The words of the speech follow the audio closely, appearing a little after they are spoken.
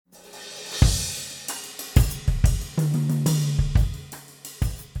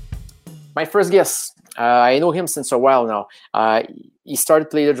My first guest, I know him since a while now. He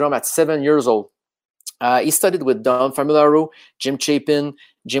started playing the drum at 7 years old. He studied with Don Famularo, Jim Chapin,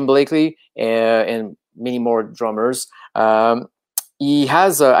 Jim Blakely, and many more drummers. He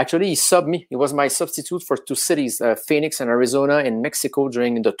has actually he subbed me. He was my substitute for 2 cities, Phoenix and Arizona, and Mexico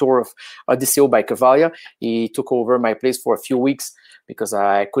during the tour of Odiseo by Cavalia. He took over my place for a few weeks because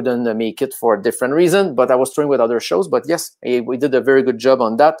I couldn't make it for a different reason, but I was touring with other shows. But yes, we did a very good job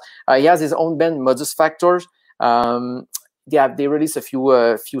on that. He has his own band, Modus Factors. They released a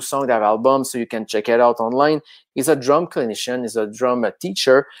few songs, they have albums, so you can check it out online. He's a drum clinician, he's a drum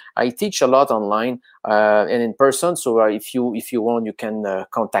teacher. I teach a lot online and in person, so if you want, you can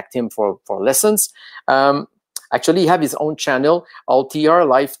contact him for lessons. Actually, he has his own channel, LTR,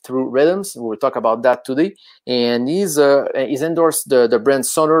 Life Through Rhythms. We'll talk about that today. And he's endorsed the brand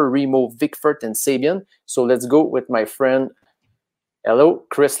Sonor, Remo, Vickford, and Sabian. So let's go with my friend. Hello,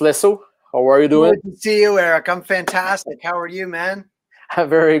 Chris Lesso. How are you doing? Good to see you, Eric. I'm fantastic. How are you, man?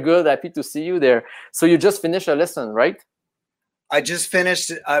 Very good. Happy to see you there. So you just finished a lesson, right? I just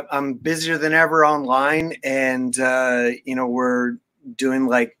finished. I'm busier than ever online, and we're doing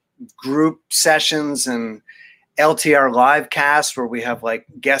like group sessions and LTR live cast where we have like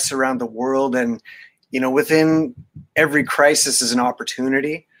guests around the world, and within every crisis is an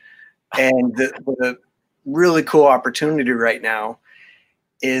opportunity, and the really cool opportunity right now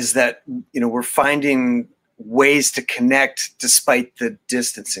is that we're finding ways to connect despite the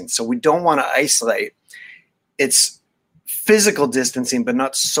distancing. So we don't want to isolate. It's physical distancing, but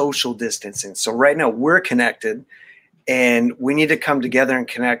not social distancing. So right now we're connected, and we need to come together and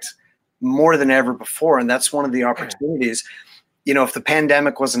connect more than ever before. And that's one of the opportunities. If the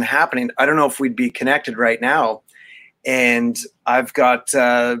pandemic wasn't happening, I don't know if we'd be connected right now. And I've got,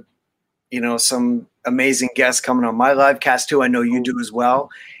 some amazing guests coming on my live cast too. I know you do as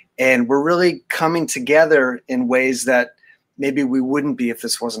well. And we're really coming together in ways that maybe we wouldn't be if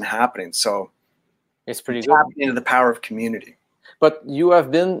this wasn't happening. So it's pretty good. Tapping into the power of community. But you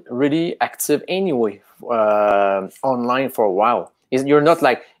have been really active anyway, online for a while. You're not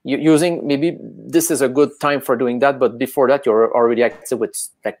like using, maybe this is a good time for doing that, but before that you're already active with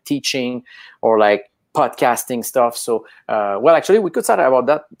like teaching or like podcasting stuff. So actually we could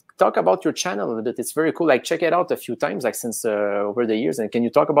talk about your channel a little bit. It's very cool. Like check it out a few times, like since over the years. And can you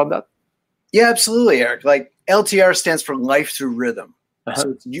talk about that? Yeah, absolutely, Eric. Like LTR stands for Life Through Rhythm.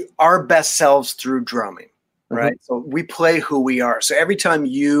 So it's our best selves through drumming, right? So we play who we are. So every time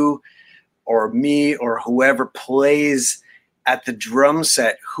you or me or whoever plays at the drum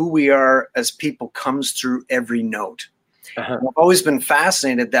set, who we are as people comes through every note. I've always been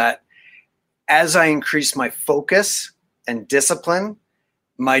fascinated that as I increase my focus and discipline,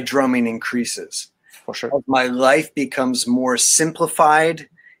 my drumming increases. For sure. As my life becomes more simplified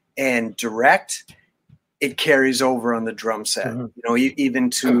and direct, it carries over on the drum set.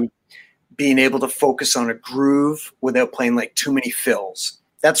 Even to being able to focus on a groove without playing like too many fills.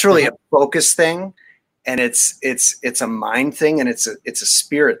 That's really a focus thing. And it's a mind thing, and it's a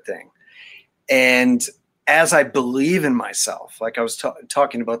spirit thing. And as I believe in myself, like I was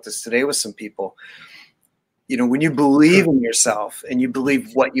talking about this today with some people, when you believe in yourself and you believe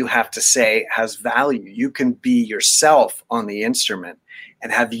what you have to say has value, you can be yourself on the instrument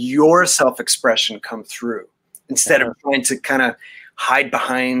and have your self-expression come through instead of trying to kind of hide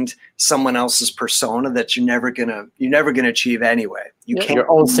behind someone else's persona that you're never gonna achieve anyway. You can't.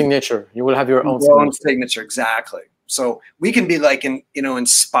 Your own signature. You will have your own signature. Exactly. So we can be like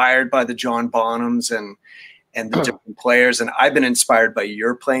inspired by the John Bonhams and the different players, and I've been inspired by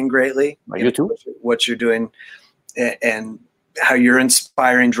your playing greatly. You too. What you're doing, and how you're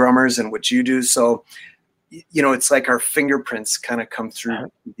inspiring drummers and what you do. So it's like our fingerprints kind of come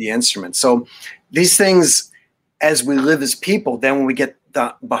through the instrument. So these things, as we live as people, then when we get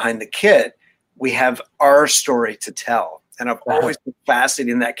behind the kit, we have our story to tell. And I've always been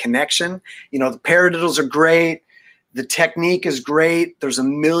fascinated in that connection. The paradiddles are great. The technique is great. There's a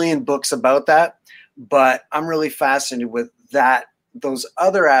million books about that. But I'm really fascinated with those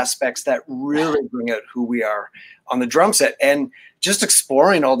other aspects that really bring out who we are on the drum set, and just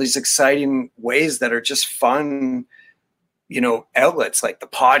exploring all these exciting ways that are just fun, outlets like the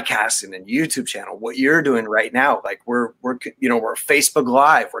podcasting and YouTube channel, what you're doing right now. Like we're Facebook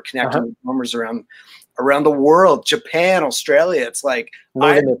Live, we're connecting with drummers around the world, Japan, Australia. It's like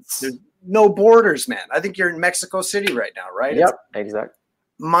there's no borders, man. I think you're in Mexico City right now, right? Yep, exactly.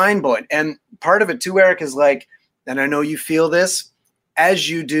 Mind-blowing. And part of it too, Eric, is like, and I know you feel this, as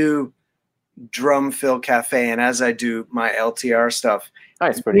you do Drum Fill Cafe and as I do my LTR stuff.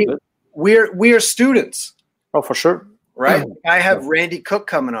 It's pretty good. We are students. Oh, for sure. right? I have Randy Cook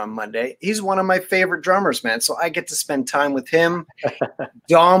coming on Monday. He's one of my favorite drummers, man. So I get to spend time with him.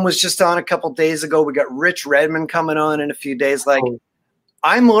 Dom was just on a couple days ago. We got Rich Redmond coming on in a few days. Like,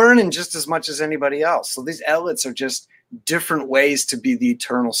 I'm learning just as much as anybody else. So these outlets are just different ways to be the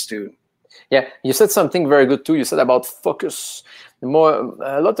eternal student. Yeah, you said something very good too. You said about focus. A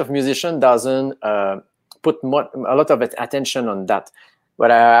lot of musicians doesn't put a lot of attention on that.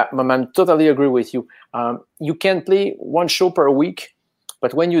 But I'm totally agree with you. You can play one show per week,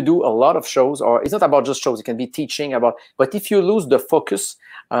 but when you do a lot of shows, or it's not about just shows, it can be teaching about. But if you lose the focus,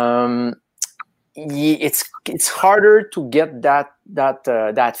 it's harder to get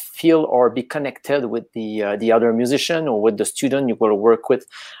that feel or be connected with the other musician or with the student you will work with.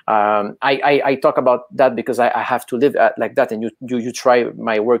 I talk about that because I have to live like that, and you try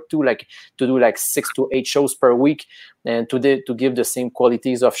my work too, like to do like 6 to 8 shows per week, and to give the same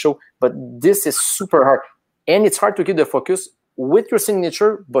qualities of show. But this is super hard, and it's hard to keep the focus with your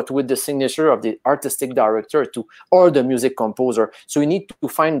signature, but with the signature of the artistic director too, or the music composer. So you need to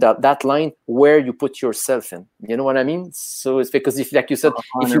find that line where you put yourself in. You know what I mean? So it's because if, like you said,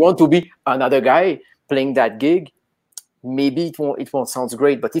 if you want to be another guy playing that gig, maybe it won't sound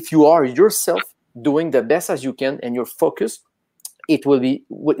great. But if you are yourself doing the best as you can and you're focused, it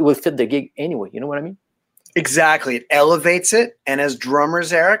will fit the gig anyway. You know what I mean? Exactly. It elevates it. And as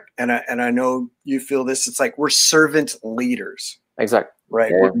drummers, Eric, and I know you feel this, it's like we're servant leaders. Exactly.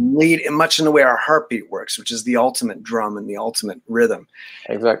 Right. Yeah. We're much in the way our heartbeat works, which is the ultimate drum and the ultimate rhythm.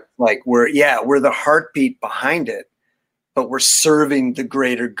 Exactly. Like we're the heartbeat behind it, but we're serving the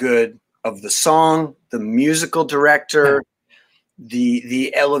greater good of the song, the musical director,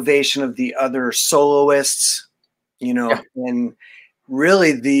 the elevation of the other soloists, and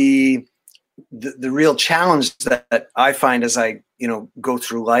really the real challenge that I find as I, go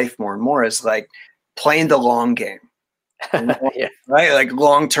through life more and more is like playing the long game, yeah. Right? Like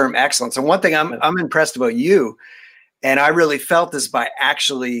long-term excellence. And one thing I'm impressed about you, and I really felt this by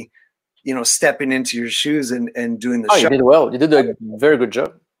actually, stepping into your shoes and doing the show. You did well. You did a very good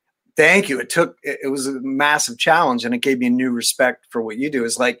job. Thank you. It was a massive challenge, and it gave me a new respect for what you do.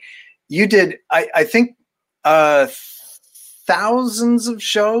 Is like you did, I think, thousands of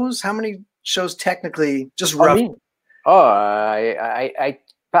shows. How many shows technically, just roughly? I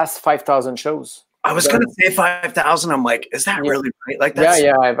passed 5,000 shows. I was going to say 5,000. I'm like, is that really right? Like that's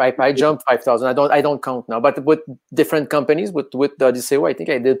I jumped 5,000. I don't count now, but with different companies, with the Odiseo, I think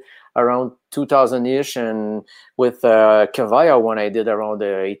I did around 2,000 ish, and with Kavaya one I did around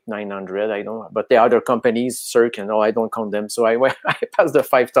 800-900. I don't, but the other companies, Cirque and all, I don't count them. So I passed the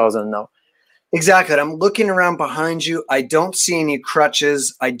 5,000 now. Exactly. I'm looking around behind you. I don't see any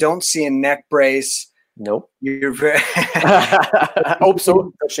crutches. I don't see a neck brace. Nope. You're very. I hope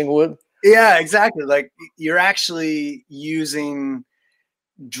so. Touching wood. Yeah, exactly. Like you're actually using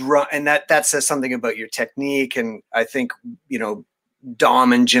drum, and that says something about your technique. And I think,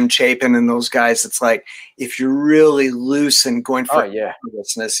 Dom and Jim Chapin and those guys, it's like if you're really loose and going for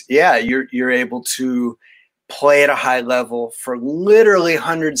effortlessness, you're able to play at a high level for literally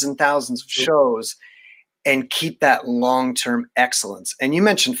hundreds and thousands of shows and keep that long-term excellence. And you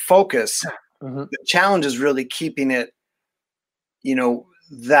mentioned focus. Mm-hmm. The challenge is really keeping it,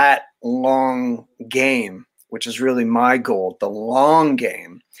 that long game, which is really my goal, the long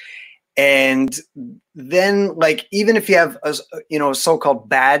game. And then, like, even if you have a so-called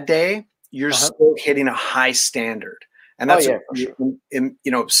bad day, you're still hitting a high standard. And that's in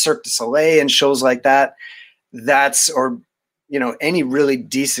Cirque du Soleil and shows like that. Any really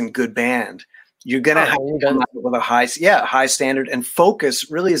decent good band, you're gonna have to come out with a high standard. And focus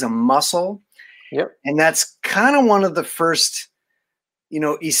really is a muscle. Yep. And that's kind of one of the first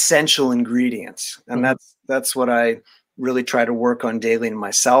essential ingredients. And that's what I really try to work on daily in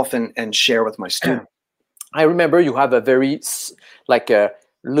myself and share with my students. I remember you have a very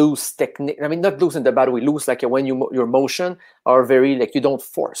loose technique. I mean, not loose in the bad way, loose like when your motion are very like you don't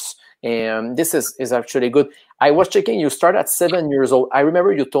force. And this is actually good. I was checking, you start at 7 years old. I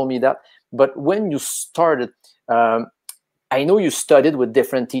remember you told me that, but when you started, I know you studied with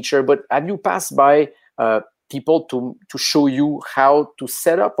different teachers, but have you passed by people to show you how to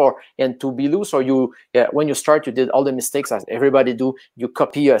set up and to be loose, or when you start you did all the mistakes as everybody do, you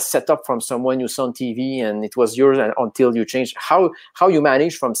copy a setup from someone you saw on TV and it was yours until you changed? How you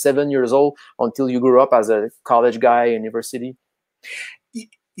managed from 7 years old until you grew up as a college guy, university?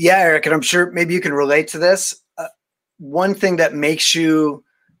 Yeah, Eric, and I'm sure maybe you can relate to this. One thing that makes you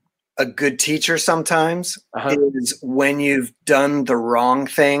a good teacher sometimes is when you've done the wrong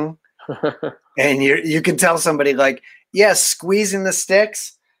thing. And you can tell somebody like, yes, squeezing the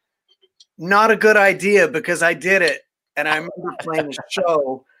sticks, not a good idea because I did it And I remember playing a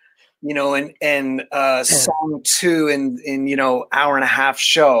show, you know, and song 2 in you know, hour and a half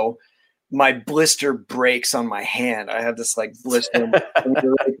show, my blister breaks on my hand. I have this like blister on my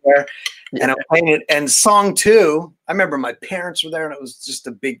finger right there. Yeah. And I'm playing it. And song 2, I remember my parents were there, and it was just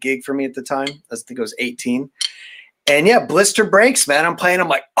a big gig for me at the time. I think I was 18. And yeah, blister breaks, man. I'm playing. I'm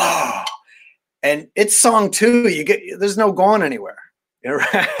like, oh. And it's song 2. There's no going anywhere. You're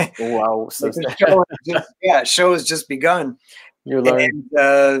right. Wow. So the show has just begun. You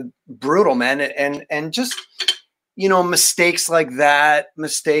learn. Brutal, man. And just, you know, mistakes like that,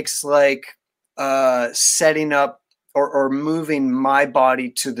 mistakes like setting up or moving my body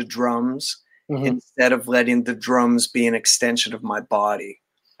to the drums instead of letting the drums be an extension of my body.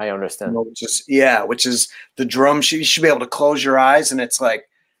 I understand. You know, which is the drums. You should be able to close your eyes, and it's like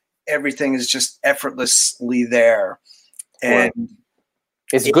everything is just effortlessly there. And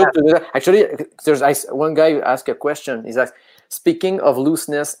it's good to do that. Actually, there's one guy who asked a question. He's like, speaking of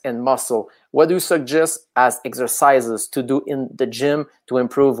looseness and muscle, what do you suggest as exercises to do in the gym to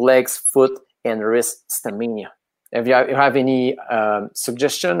improve legs, foot, and wrist stamina? If you have any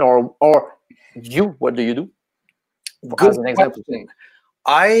suggestion, or you, what do you do? Good as an example.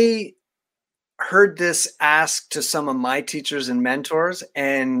 I heard this asked to some of my teachers and mentors,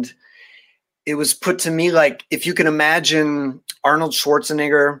 and it was put to me like, if you can imagine Arnold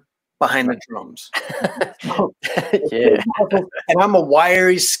Schwarzenegger behind the drums. Yeah. And I'm a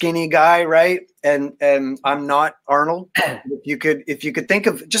wiry, skinny guy, right? And I'm not Arnold. If you could think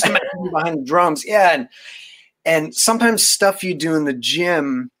of, just imagine behind the drums. Yeah. And sometimes stuff you do in the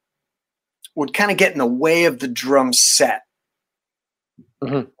gym would kind of get in the way of the drum set.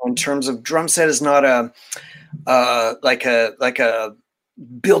 In terms of drum set is not like a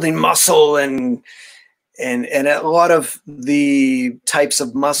building muscle, and a lot of the types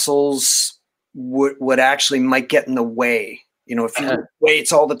of muscles would actually might get in the way. You know, if you lift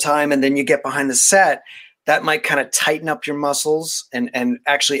weights all the time and then you get behind the set, that might kind of tighten up your muscles and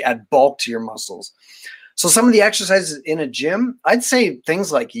actually add bulk to your muscles. So some of the exercises in a gym, I'd say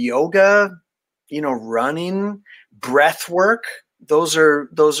things like yoga, you know, running, breath work. Those are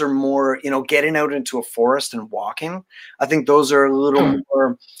more, you know, getting out into a forest and walking. I think those are a little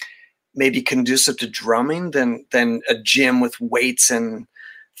more maybe conducive to drumming than a gym with weights and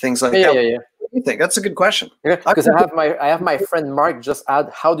things like that. Yeah. What do you think? That's a good question. Yeah, because I have my friend Mark just add,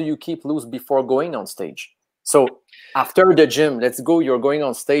 how do you keep loose before going on stage? So after the gym, let's go, you're going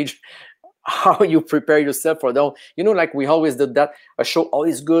on stage. How you prepare yourself for that? You know, like we always did that. A show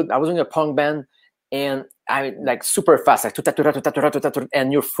always good. I was in a punk band, and I like super fast, like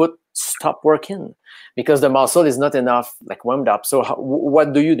and your foot stop working because the muscle is not enough, like warmed up. So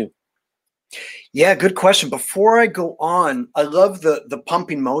what do you do? Yeah, good question. Before I go on, I love the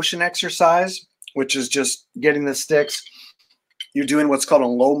pumping motion exercise, which is just getting the sticks. You're doing what's called a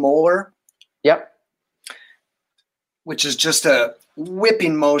low molar. Yep. Which is just a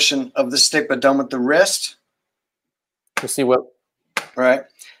whipping motion of the stick, but done with the wrist. To see what. Right.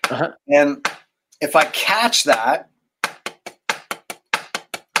 And if I catch that,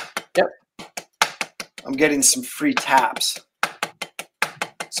 yep, I'm getting some free taps.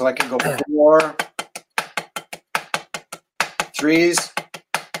 So I can go 4, 3s,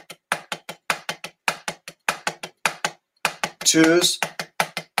 2s.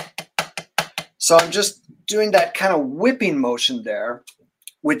 So I'm just doing that kind of whipping motion there,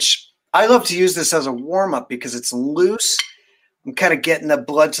 which I love to use this as a warm-up because it's loose. I'm kind of getting the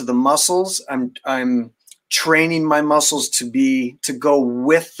blood to the muscles. I'm training my muscles to go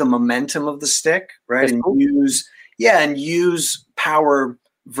with the momentum of the stick, right? That's and cool. use power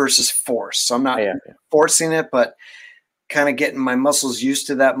versus force. So I'm not forcing it, but kind of getting my muscles used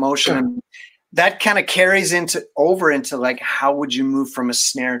to that motion. And that kind of carries over into like, how would you move from a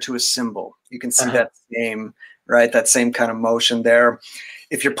snare to a cymbal? You can see that same kind of motion there.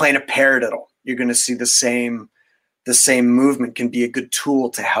 If you're playing a paradiddle, you're going to see the same movement can be a good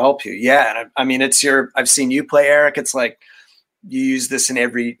tool to help you. Yeah. And I mean, I've seen you play, Eric. It's like you use this in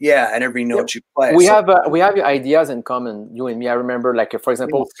every note you play. We have ideas in common, you and me. I remember, like, for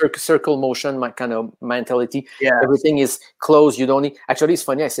example, circle motion, my kind of mentality. Yeah. Everything is close. You don't need. Actually, it's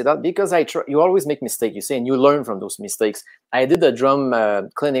funny I say that because you always make mistakes. You say, and you learn from those mistakes. I did a drum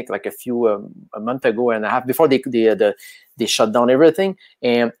clinic like a month ago and a half before they shut down everything,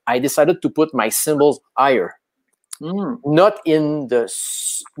 and I decided to put my cymbals higher. Not in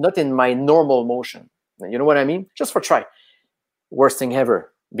my normal motion. You know what I mean? Just for try. Worst thing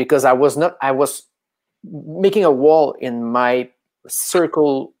ever, because I was making a wall in my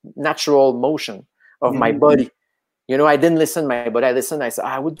circle natural motion of my body. You know, I didn't listen to my body. I listened. I said,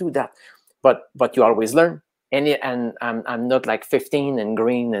 I would do that. But you always learn. and I'm not like 15 and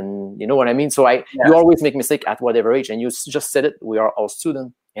green, and you know what I mean. So Yes. you always make mistake at whatever age, and you just said it. We are all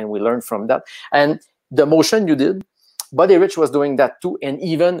students, and we learn from that. And the motion you did, Buddy Rich was doing that too, and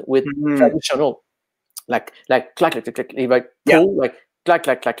even with traditional, like clack clack clack clack, like pull, like clack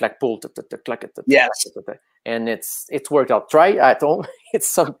clack clack clack pull, clack. Yes. And it's worked out. Try at home. It's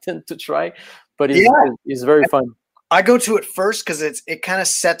something to try, but it's very fun. I go to it first because it kind of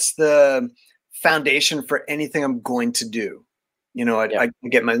sets the foundation for anything I'm going to do. You know, I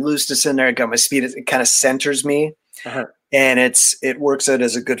get my looseness in there. I got my speed. It kind of centers me, and it works out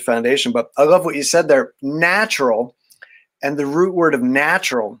as a good foundation. But I love what you said there. Natural, and the root word of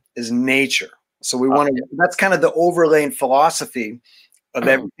natural is nature. So we want to. That's kind of the overlaying philosophy of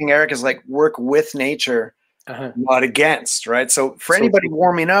everything. Eric is like work with nature, not against. Right. So for anybody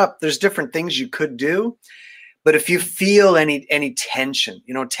warming up, there's different things you could do. But if you feel any tension,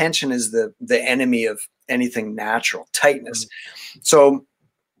 you know, tension is the enemy of anything natural, tightness. So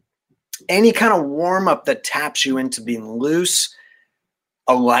any kind of warm up that taps you into being loose,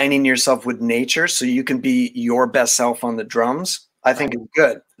 aligning yourself with nature so you can be your best self on the drums, I think is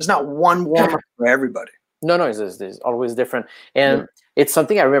good. There's not one warm up for everybody. No, it's always different. And it's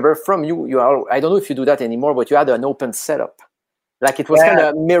something I remember from you. I don't know if you do that anymore, but you had an open setup. Like it was kind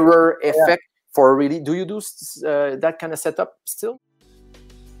of a mirror effect. For really, do you do that kind of setup still?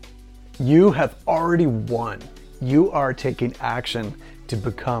 You have already won. You are taking action to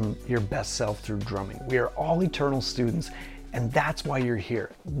become your best self through drumming. We are all eternal students, and that's why you're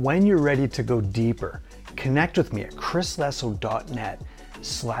here. When you're ready to go deeper, connect with me at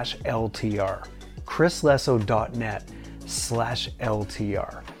chrislesso.net/LTR.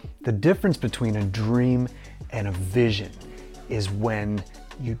 chrislesso.net/LTR. The difference between a dream and a vision is when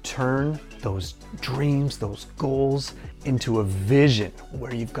you turn those dreams, those goals into a vision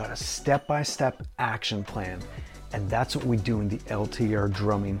where you've got a step-by-step action plan. And that's what we do in the LTR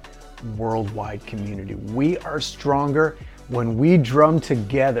drumming worldwide community. We are stronger when we drum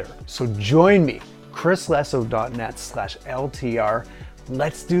together. So join me, chrislesso.net/LTR.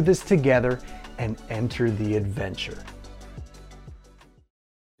 Let's do this together and enter the adventure.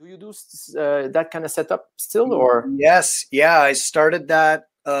 Do you do that kind of setup still, or? Yes. Yeah. I started that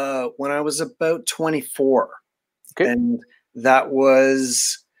when I was about 24. Okay. And that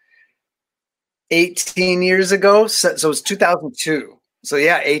was 18 years ago. So it was 2002. So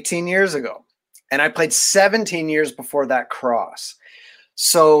yeah, 18 years ago. And I played 17 years before that cross.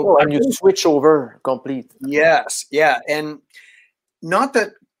 So and you switch over complete. Yes. Yeah. And not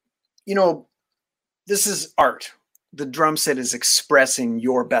that, you know, this is art. The drum set is expressing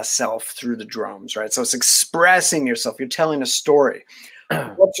your best self through the drums, right? So it's expressing yourself. You're telling a story.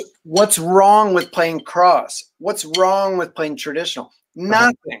 What's wrong with playing cross? What's wrong with playing traditional?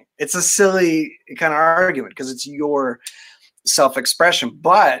 Nothing. It's a silly kind of argument because it's your self-expression.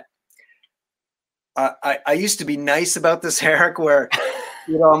 But I used to be nice about this, Eric, where,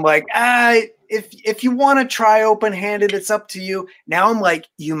 you know, I'm like, if you want to try open-handed, it's up to you. Now I'm like,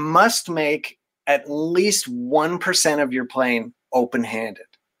 you must make at least 1% of your playing open-handed.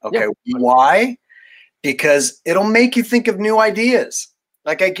 Okay. Yeah. Why? Because it'll make you think of new ideas.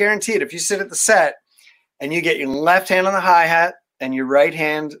 Like I guarantee it, if you sit at the set and you get your left hand on the hi-hat and your right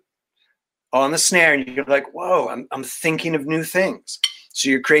hand on the snare, and you're like, whoa, I'm thinking of new things. So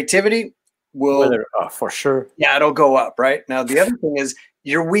your creativity will, for sure. Yeah, it'll go up, right? Now, the other thing is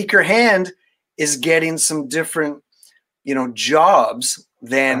your weaker hand is getting some different, you know, jobs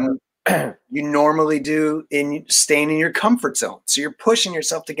than you normally do in staying in your comfort zone. So you're pushing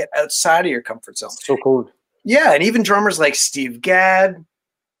yourself to get outside of your comfort zone. So cool. Yeah. And even drummers like Steve Gadd,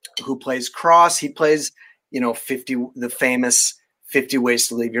 who plays cross, he plays, you know, the famous 50 Ways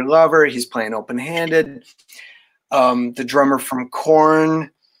to Leave Your Lover. He's playing open-handed. The drummer from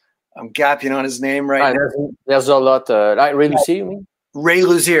Korn, I'm gapping on his name right now. There's a lot. Ray Luzier, you mean? Ray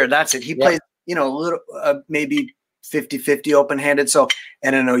Luzier, that's it. He plays, you know, a little, maybe 50-50 open-handed. So,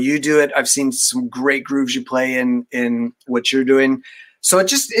 and I know you do it. I've seen some great grooves you play in what you're doing. So it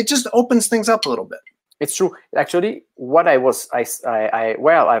just opens things up a little bit. It's true. Actually, what I've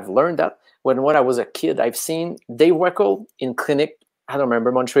learned that when I was a kid, I've seen Dave Weckl in clinic. I don't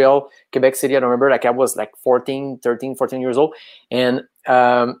remember, Montreal, Quebec City. I don't remember. Like I was like 14 years old. And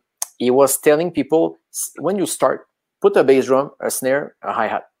he was telling people, when you start, put a bass drum, a snare, a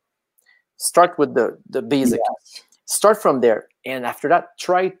hi-hat. Start with the basic. Yes. Start from there. And after that,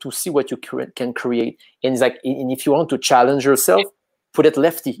 try to see what you can create. And it's like, and if you want to challenge yourself, put it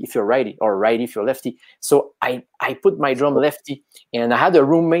lefty if you're righty, or righty if you're lefty. So I put my drum lefty, and I had a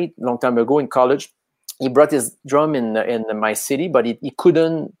roommate long time ago in college. he brought his drum in my city, but he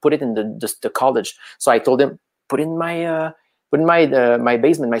couldn't put it in the college. So I told him, put in my my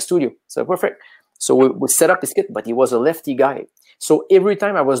basement, my studio. So perfect. So we set up his kit, but he was a lefty guy. So every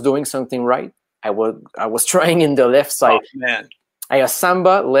time I was doing something right, I was trying in the left side. Oh, man. A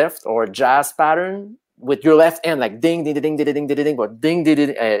samba left or jazz pattern with your left hand, like ding, ding, ding, ding, ding, ding, ding, but ding, ding,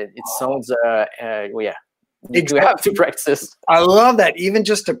 ding. It sounds, well, yeah. Exactly. You have to practice. I love that, even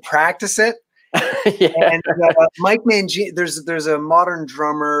just to practice it. Yeah. And Mike Mangini, there's a modern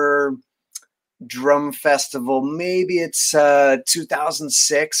drummer drum festival. Maybe it's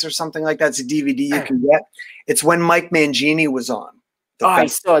 2006 or something like that. It's a DVD you can get. It's when Mike Mangini was on. I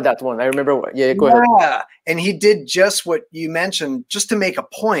saw that one. I remember. Yeah, go ahead. Yeah, and he did just what you mentioned, just to make a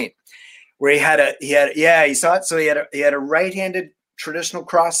point, where he saw it. So he had a right-handed traditional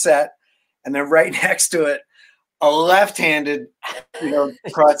cross set, and then right next to it, a left-handed,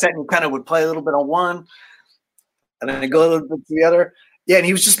 cross set, and kind of would play a little bit on one, and then go a little bit to the other. Yeah, and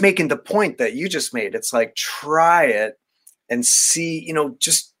he was just making the point that you just made. It's like, try it and see,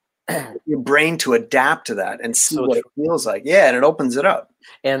 just your brain to adapt to that and see what it feels like. Yeah, and it opens it up.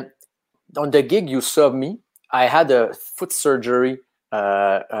 And on the gig you saw me, I had a foot surgery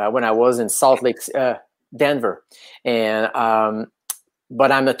when I was in Salt Lake, Denver, and but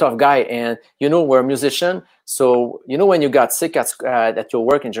I'm a tough guy, and we're a musician, so when you got sick at your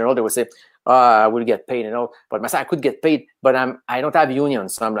work in general, they would say, I will get paid, but myself, I could get paid, but I don't have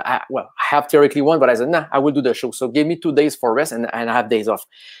unions, so I have theoretically one, but I said, nah, I will do the show, so give me 2 days for rest, and I have days off.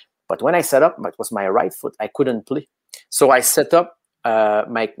 But when I set up, it was my right foot, I couldn't play. So I set up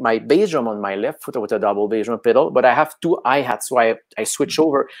my bass drum on my left foot with a double bass drum pedal, but I have 2 hi-hats, so I switch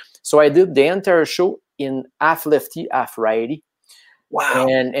over. So I did the entire show in half lefty, half righty. Wow.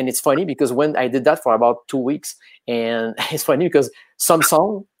 And it's funny because when I did that for about 2 weeks, and it's funny because some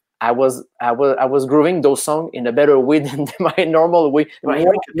song, I was grooving those songs in a better way than my normal way. Kind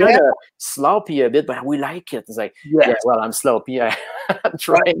of sloppy a bit, but we like it. It's like, yeah, well, I'm sloppy. I'm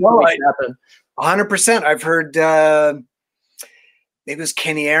trying to make it happen. 100%. I've heard maybe it was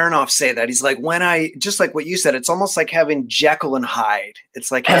Kenny Aronoff say that. He's like, just like what you said, it's almost like having Jekyll and Hyde.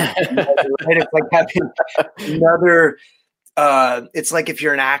 It's like having another. It's like if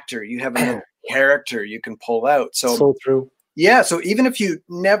you're an actor, you have another character you can pull out. So true. Yeah, so even if you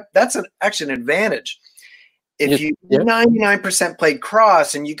never, that's actually an advantage. If you 99% played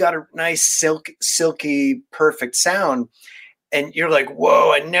cross and you got a nice silky, perfect sound, and you're like,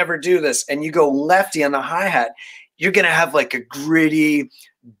 whoa, I never do this, and you go lefty on the hi-hat, you're gonna have like a gritty,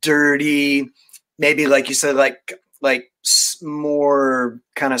 dirty, maybe like you said, like more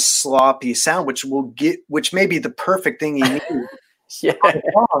kind of sloppy sound, which may be the perfect thing you need. Yeah,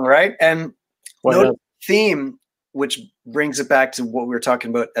 song, right? And theme, which brings it back to what we were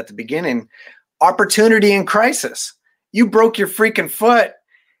talking about at the beginning, opportunity and crisis. You broke your freaking foot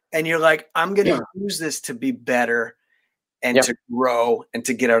and you're like, I'm going to use this to be better and to grow and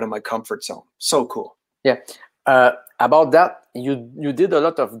to get out of my comfort zone. So cool. Yeah. About that, you did a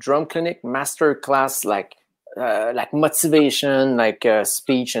lot of drum clinic, master class, like motivation, like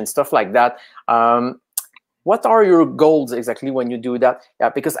speech and stuff like that. What are your goals exactly when you do that?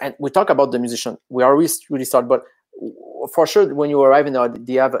 Yeah, because we talk about the musician. We always really start, but for sure, when you arrive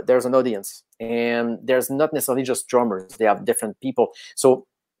there's an audience, and there's not necessarily just drummers. They have different people. So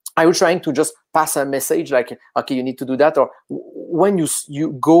are you trying to just pass a message like, okay, you need to do that? Or when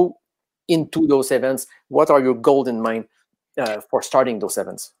you go into those events, what are your goals in mind for starting those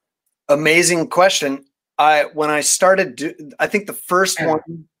events? Amazing question. When I started, I think the first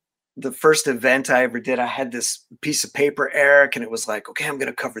event I ever did, I had this piece of paper, Eric, and it was like, okay, I'm going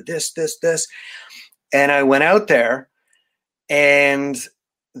to cover this. And I went out there, and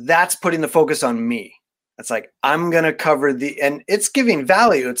that's putting the focus on me. It's like, I'm going to cover and it's giving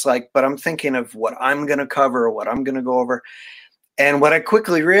value. It's like, but I'm thinking of what I'm going to cover or what I'm going to go over. And what I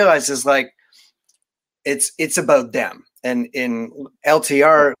quickly realized is like, it's about them. And in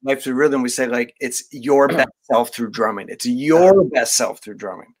LTR, Life Through Rhythm, we say like, it's your best self through drumming. It's your best self through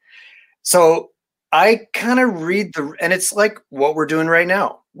drumming. So I kind of read and it's like what we're doing right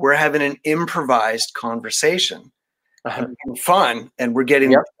now. We're having an improvised conversation, and fun, and we're getting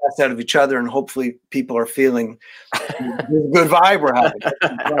the best out of each other, and hopefully people are feeling the good vibe we're having.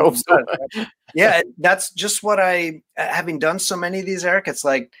 I hope so. Yeah, that's just what having done so many of these, Eric, it's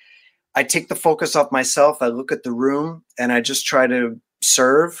like I take the focus off myself. I look at the room, and I just try to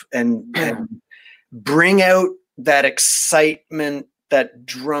serve and bring out that excitement, that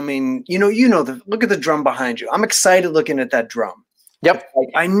drumming. Look at the drum behind you. I'm excited looking at that drum. Yep. Like,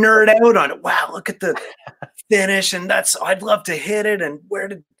 I nerd out on it. Wow, look at the finish, and I'd love to hit it. And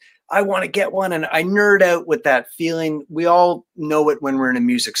I want to get one. And I nerd out with that feeling. We all know it when we're in a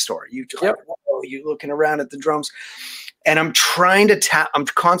music store. You like, whoa, you're looking around at the drums. And I'm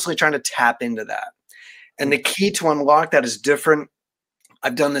constantly trying to tap into that. And the key to unlock that is different.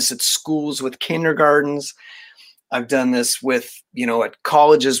 I've done this at schools with kindergartens. I've done this with, at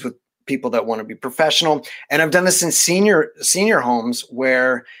colleges with people that want to be professional. And I've done this in senior homes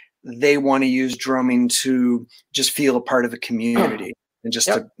where they want to use drumming to just feel a part of a community and just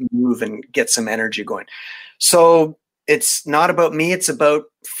to move and get some energy going. So it's not about me. It's about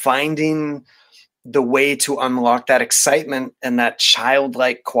finding the way to unlock that excitement and that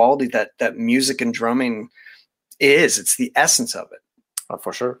childlike quality that music and drumming is. It's the essence of it. Oh,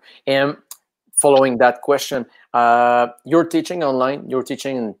 for sure. And following that question, you're teaching online, you're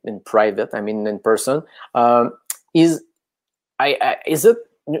teaching in private, I mean in person.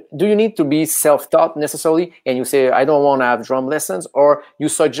 Do you need to be self-taught necessarily? And you say, I don't want to have drum lessons, or you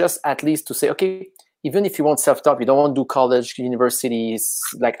suggest at least to say, okay, even if you want self-taught, you don't want to do college, universities,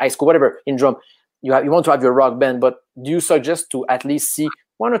 like high school, whatever, in drum, you want to have your rock band, but do you suggest to at least see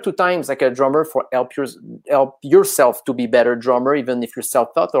 1 or 2 times like a drummer for help yourself to be better drummer, even if you're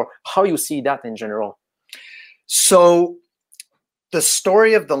self-taught, or how you see that in general? So the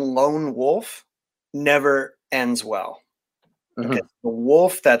story of the lone wolf never ends well. Okay. The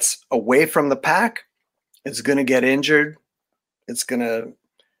wolf that's away from the pack is going to get injured. It's going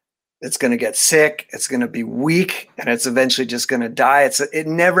to get sick. It's going to be weak, and it's eventually just going to die. It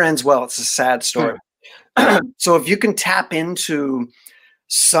never ends well. It's a sad story. So if you can tap into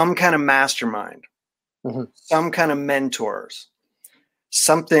some kind of mastermind, some kind of mentors,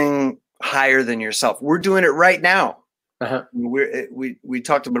 something higher than yourself. We're doing it right now. We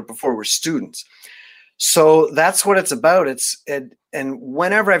talked about it before. We're students. So that's what it's about. And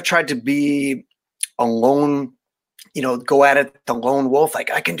whenever I've tried to be alone, go at it, the lone wolf,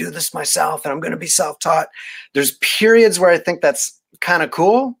 like I can do this myself and I'm going to be self-taught. There's periods where I think that's kind of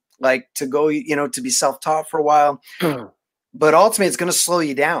cool, like to go, to be self-taught for a while. But ultimately, it's going to slow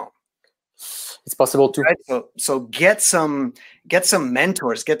you down. It's possible too. Right? So get some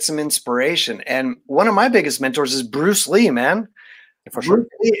mentors, get some inspiration. And one of my biggest mentors is Bruce Lee, man. For sure. Bruce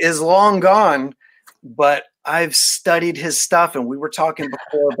Lee is long gone, but I've studied his stuff, and we were talking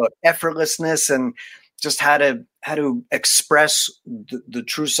before about effortlessness and just how to express the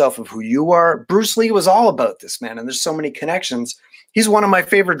true self of who you are. Bruce Lee was all about this, man. And there's so many connections. He's one of my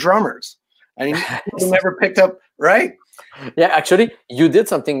favorite drummers. I mean, he never picked up, right? Yeah, actually, you did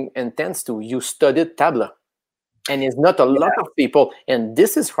something intense too. You studied tabla, and it's not a lot of people, and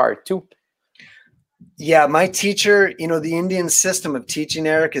this is hard too. Yeah, my teacher, the Indian system of teaching,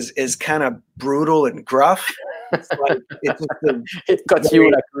 Eric, is kind of brutal and gruff. It's like, it cuts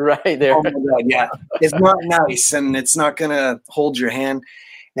you like right there. Oh my God, yeah, it's not nice, and it's not gonna hold your hand.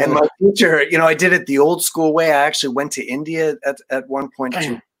 And my teacher, I did it the old school way. I actually went to India at one point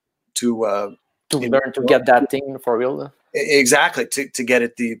to learn to get that thing for real. Exactly, to get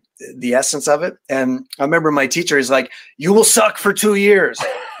it the essence of it. And I remember my teacher is like, "You will suck for 2 years."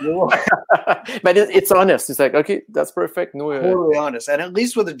 But it's honest. It's like, okay, that's perfect. No, totally honest. And at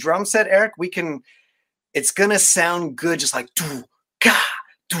least with a drum set, Eric, it's gonna sound good, just like do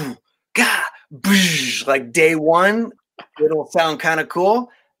ga boosh. Like day one, it'll sound kind of cool.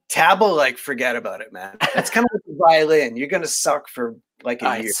 Tabla, like forget about it, man. It's kind of like the violin. You're gonna suck for like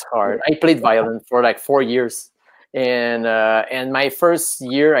a year. It's hard. I played violin for like 4 years. And my first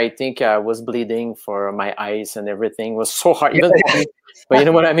year, I think I was bleeding for my eyes and everything. It was so hard. But you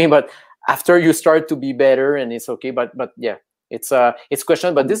know what I mean? But after you start to be better, and it's okay. But yeah, it's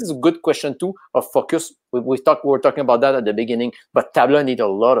question. But this is a good question too of focus. We were talking about that at the beginning. But tabla need a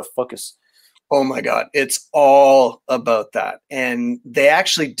lot of focus. Oh my God, it's all about that. And they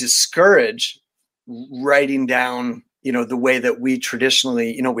actually discourage writing down, the way that we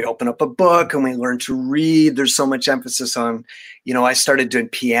traditionally, we open up a book and we learn to read. There's so much emphasis on, I started doing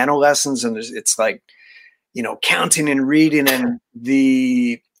piano lessons, and it's like, counting and reading. And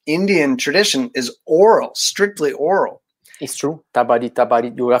the Indian tradition is oral, strictly oral. It's true.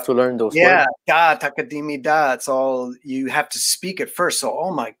 Tabadi. You have to learn those words. Yeah, da, takadimi, da. It's all, you have to speak it first. So,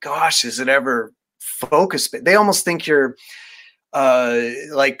 oh my gosh, is it ever focused? They almost think you're,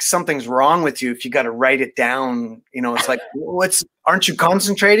 like something's wrong with you if you got to write it down. It's like, aren't you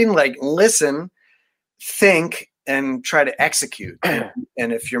concentrating? Like, listen, think, and try to execute.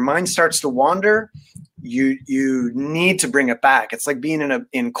 And if your mind starts to wander, you need to bring it back. It's like being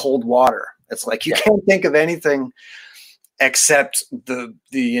in cold water. It's like you can't think of anything except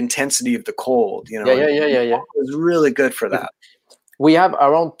the intensity of the cold. Yeah. It's really good for that. We have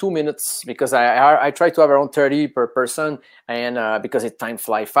around 2 minutes because I try to have around 30 per person, and because time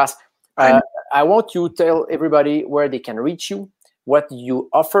flies fast. I want you to tell everybody where they can reach you, what you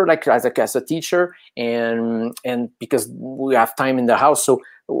offer, like as a teacher, and because we have time in the house, so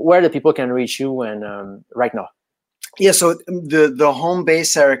where the people can reach you and right now. Yeah, so the home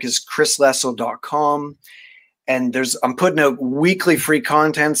base, Eric, is chrislesso.com. And I'm putting out weekly free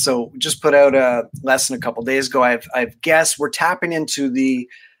content. So just put out a lesson a couple days ago. I've guests. We're tapping into the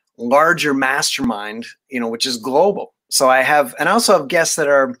larger mastermind, which is global. So I also have guests that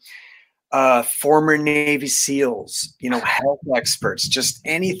are former Navy SEALs, health experts, just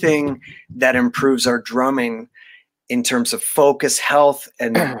anything that improves our drumming in terms of focus, health,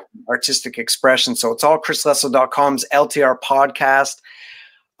 and artistic expression. So it's all chrislesso.com's LTR podcast.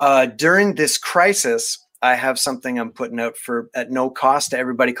 During this crisis, I have something I'm putting out at no cost to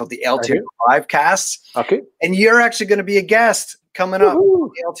everybody called the LTR Livecast. Okay. And you're actually going to be a guest coming up on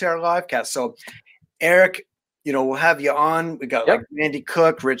the LTR Livecast. So Eric, we'll have you on. We got like Randy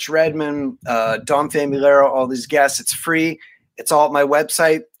Cook, Rich Redmond, Dom Famulero, all these guests. It's free. It's all at my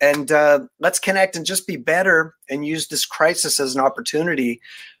website. And let's connect and just be better and use this crisis as an opportunity.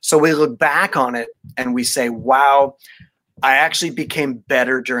 So we look back on it and we say, wow, I actually became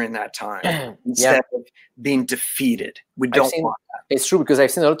better during that time instead of being defeated. We don't want that. It's true, because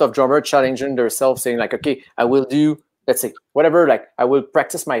I've seen a lot of drummers challenging themselves, saying like, okay, I will do, let's say, whatever, like I will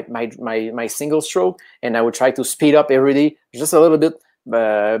practice my single stroke, and I will try to speed up every day, just a little bit,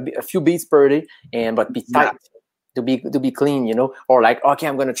 a few beats per day, but be tight, to be clean, or like, okay,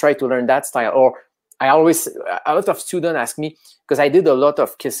 I'm going to try to learn that style. Or a lot of students ask me, because I did a lot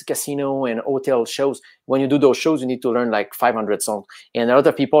of casino and hotel shows. When you do those shows, you need to learn like 500 songs. And a lot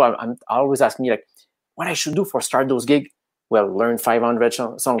of people always ask me like, what I should do for start those gigs? Well, learn 500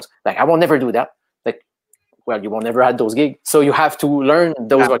 songs. Like, I will never do that. Like, well, you will never have those gigs. So you have to learn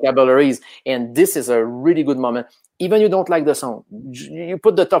those vocabularies. And this is a really good moment. Even you don't like the song, you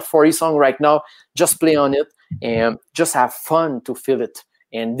put the top 40 song right now, just play on it and just have fun to feel it.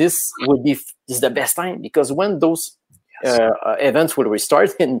 And this is the best time, because when those events will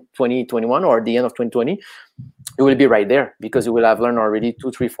restart in 2021 or the end of 2020, you will be right there, because you will have learned already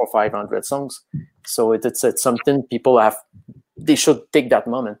 200, 300, 400, 500 songs. So it's something they should take that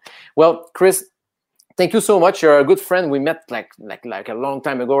moment. Well, Chris, thank you so much. You're a good friend. We met like a long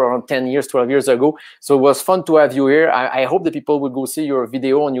time ago, around 10 years, 12 years ago. So it was fun to have you here. I hope the people will go see your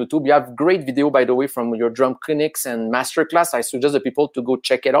video on YouTube. You have great video, by the way, from your drum clinics and masterclass. I suggest the people to go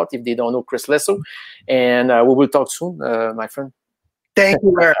check it out if they don't know Chris Lesso. And we will talk soon, my friend. Thank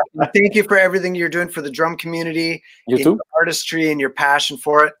you, Eric. Thank you for everything you're doing for the drum community, you too, your artistry and your passion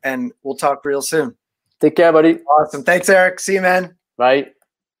for it. And we'll talk real soon. Take care, buddy. Awesome. Thanks, Eric. See you, man. Bye.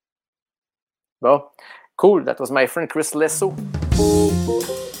 Well, cool. That was my friend Chris Lesso.